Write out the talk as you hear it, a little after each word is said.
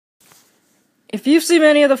If you've seen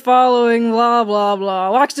any of the following, blah blah blah,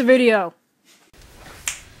 watch the video.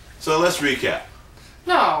 So let's recap.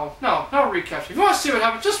 No recap. If you want to see what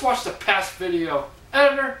happened, just watch the past video.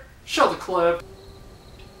 Editor, show the clip.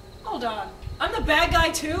 Hold on. I'm the bad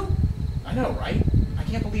guy too? I know, right? I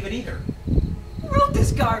can't believe it either. Who wrote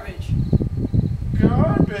this garbage?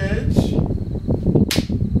 Garbage?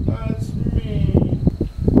 That's me.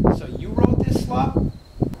 So you wrote this slop?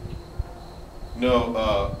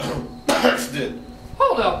 No, Max did.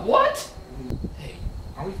 Hold up, what? Hey,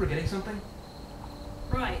 are we forgetting something?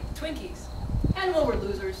 Right, Twinkies. And well, we're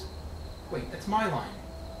losers. Wait, that's my line.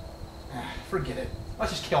 Forget it.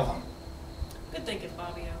 Let's just kill them. Good thinking,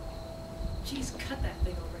 Baauer. Jeez, cut that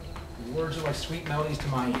thing already. Your words are like sweet melodies to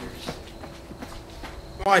my ears.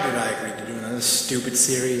 Why did I agree to do another stupid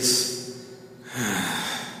series?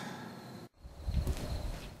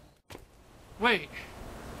 Wait,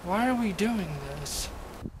 why are we doing this?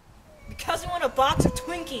 Because we want a box of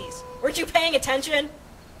Twinkies. Weren't you paying attention?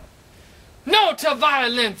 No to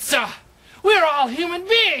violence! We're all human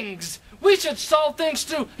beings! We should solve things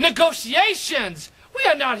through negotiations! We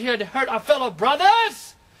are not here to hurt our fellow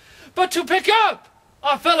brothers, but to pick up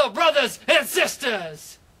our fellow brothers and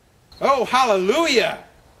sisters! Oh, hallelujah!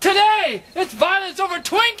 Today, it's violence over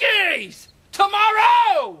Twinkies!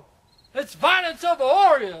 Tomorrow, it's violence over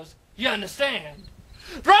Oreos, you understand?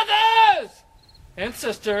 Brothers and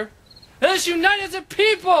sister, let's unite as a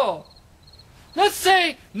people! Let's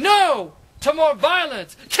say no to more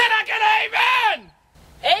violence! Can I get an amen?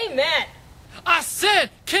 Amen. I said,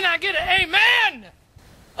 can I get an amen?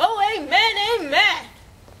 Oh, amen, amen.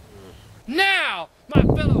 Now, my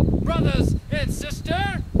fellow brothers and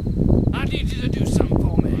sister, I need you to do something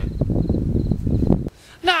for me.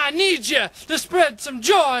 Now I need you to spread some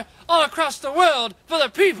joy all across the world for the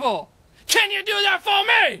people. Can you do that for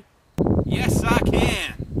me? Yes, I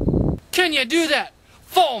can. Can you do that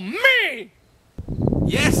for me?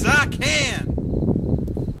 Yes, I can.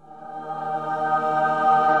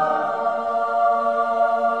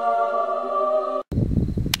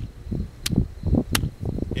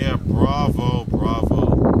 Yeah, bravo,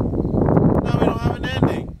 bravo. Now we don't have an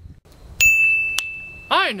ending.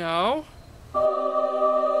 I know.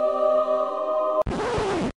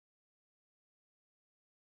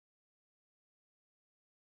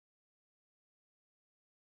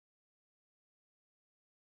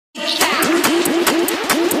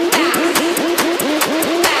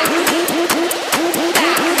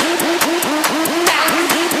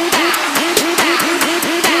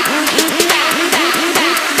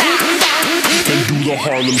 And do the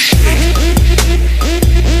Harlem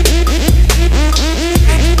Shake.